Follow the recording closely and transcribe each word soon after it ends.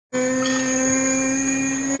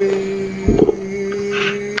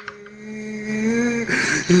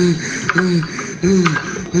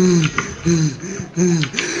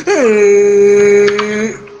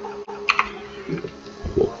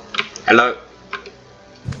Hello.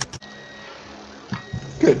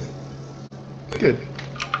 Good. Good.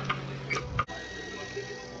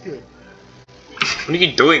 Good. What are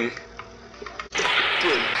you doing?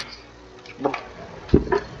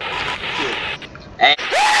 Hey.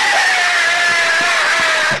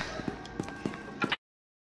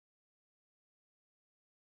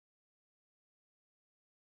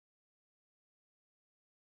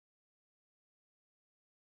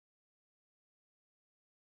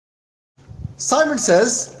 Simon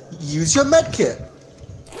says, use your medkit.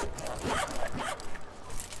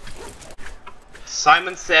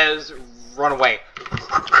 Simon says, run away.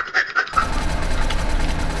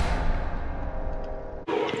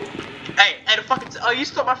 Hey, the fucking. Oh, you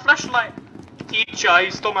stole my flashlight. Teacher,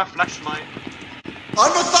 you stole my flashlight. On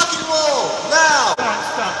the fucking wall! Now! I'm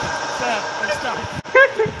stuck. Sir, I'm stuck.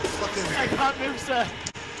 Fucking... I can't move, sir.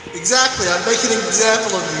 Exactly, I'm making an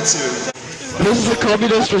example of you two. This is a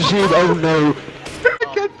communist regime, oh no.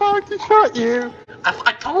 Get back, he shot you.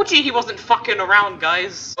 I told you he wasn't fucking around,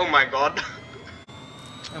 guys. Oh my god.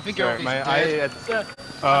 I think Sir, you're my dead. Sir,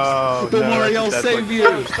 Oh, Don't no, worry, I'll that's save like- you.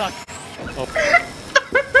 I'm stuck.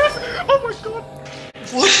 Oh my god.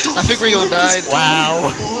 What the I think we're gonna die.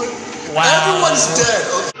 Wow. Everyone's dead.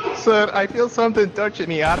 Okay. Sir, I feel something touching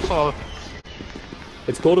me, arsehole.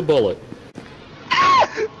 It's called a bullet.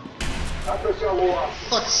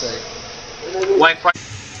 Fuck's sake. Wait,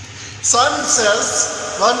 Simon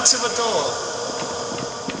says, run to the door.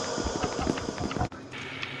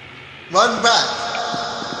 Run back.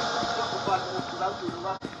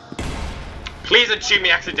 please don't shoot me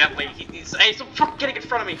accidentally. Hey, stop fucking getting in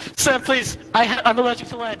front of me. Sir, please. I'm allergic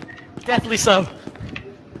to lead. Deathly so.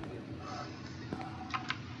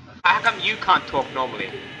 How come you can't talk normally?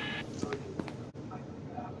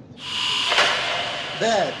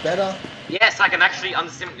 There, better. Yes, I can actually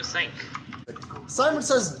understand what you're saying. Simon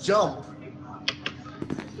says jump.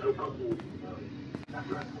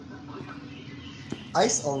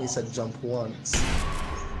 Ice only said jump once.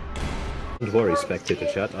 Don't worry, spectator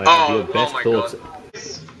chat. I Oh, have your best my thoughts.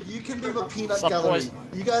 God. You can do the peanut Sup, gallery. boys?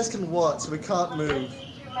 You guys can watch, we can't move.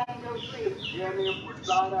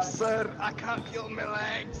 Sir, I can't feel my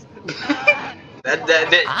legs.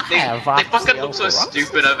 They fucking look so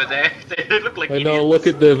stupid over there. They look like I know, idiots. look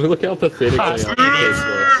at them. Look how pathetic they are.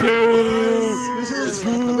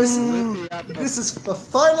 This is the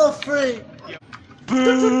final three.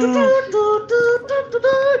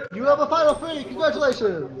 You have a final three.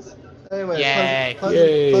 Congratulations. Anyway, Yay.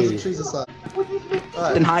 pleasantries aside.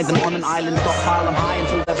 And hide them on an island, stockpile them high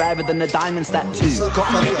until they're rarer than the diamonds that too.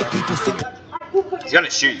 Got to make the people think. He's gonna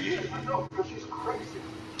shoot you.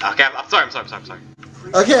 Okay, I'm sorry.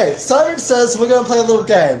 Okay, Simon says we're gonna play a little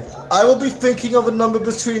game. I will be thinking of a number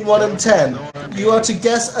between 1 and 10. You are to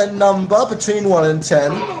guess a number between 1 and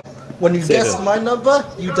 10. When you guess my number,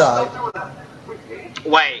 you die.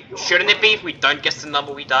 Wait, shouldn't it be if we don't guess the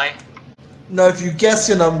number, we die? No, if you guess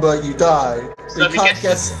your number, you die. So if we can't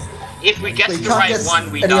guess, if we guess we the can't right guess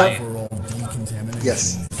one, we any die.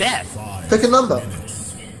 Yes. Death. Pick a number.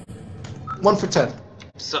 1 for 10.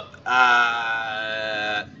 So,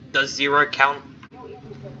 does 0 count?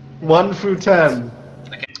 1 through 10.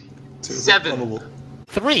 Okay. 7.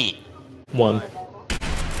 3. 1.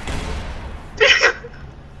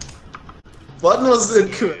 1 was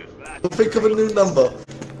incorrect. Think of a new number.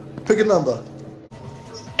 Pick a number.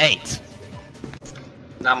 8.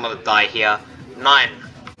 I'm gonna die here. 9.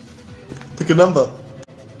 Pick a number.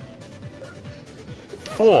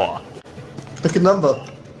 4. Pick a number.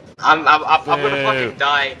 I'm gonna fucking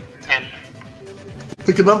die. 10.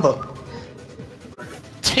 Pick a number.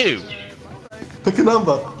 2. Pick a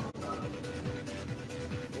number.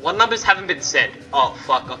 What numbers haven't been said? Oh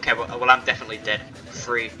fuck. Okay, well I'm definitely dead.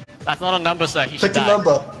 3. That's not a number, sir. He should Pick a die.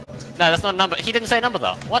 number. No, that's not a number. He didn't say a number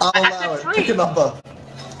though. What? I'll I allow said it. 3. Pick a number.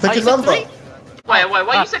 Pick you a said number. 3?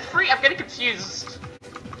 Wait, you said 3? I'm getting confused.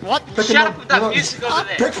 What? Pick a Shut up number. with that No, music over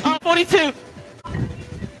there. Pick 42.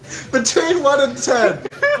 between 1 and 10.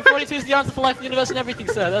 42 is the answer for life, the universe, and everything,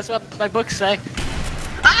 sir. That's what my books say.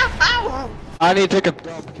 Ow! I need to take a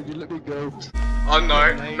dump. Can you let me go? Oh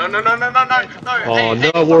no. No. Oh, Hey, no,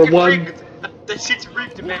 it's we're fucking one. rigged. The shit's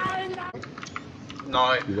rigged, man.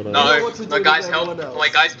 No, You no, know what to do no, guys, with help. everyone else.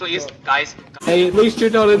 Wait, guys, please. Guys. Hey, at least you're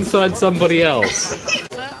not inside somebody else.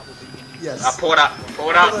 Yes. Porter.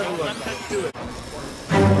 Everyone, do it.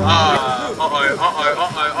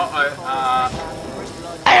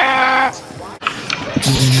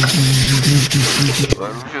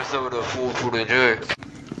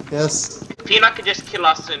 Yes. Peanut could just kill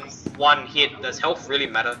us in one hit. Does health really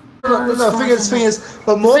matter? No, thing is,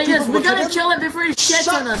 but more Thing is, people we look at gotta him. kill him before he shits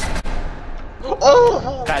on us.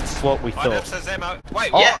 Oh! That's what we thought.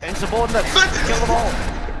 Wait, Yeah. Oh, insubordinates! Kill them all!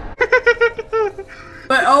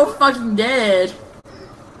 We're all fucking dead.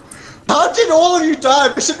 How did all of you die?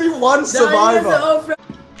 There should be one survivor.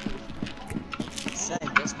 Same,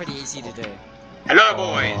 that's pretty easy to do. Hello,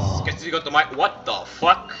 boys. Guess you got the mic. What the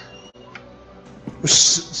fuck?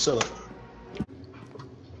 Shut up.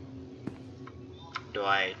 Do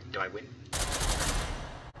I win?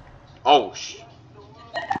 Oh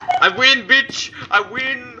I win, bitch! I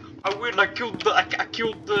win! I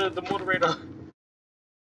killed the moderator.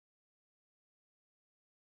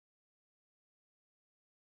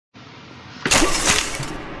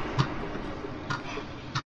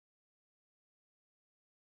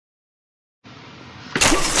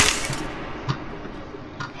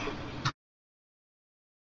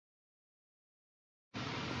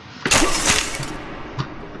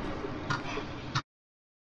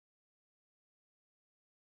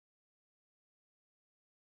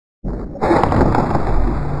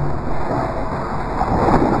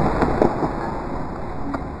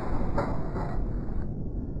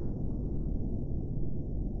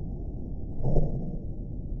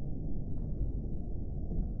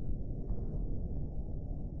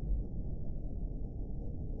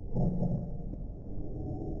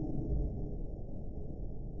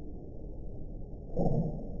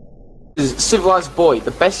 Civilized Boy,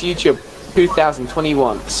 the best YouTube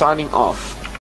 2021, signing off.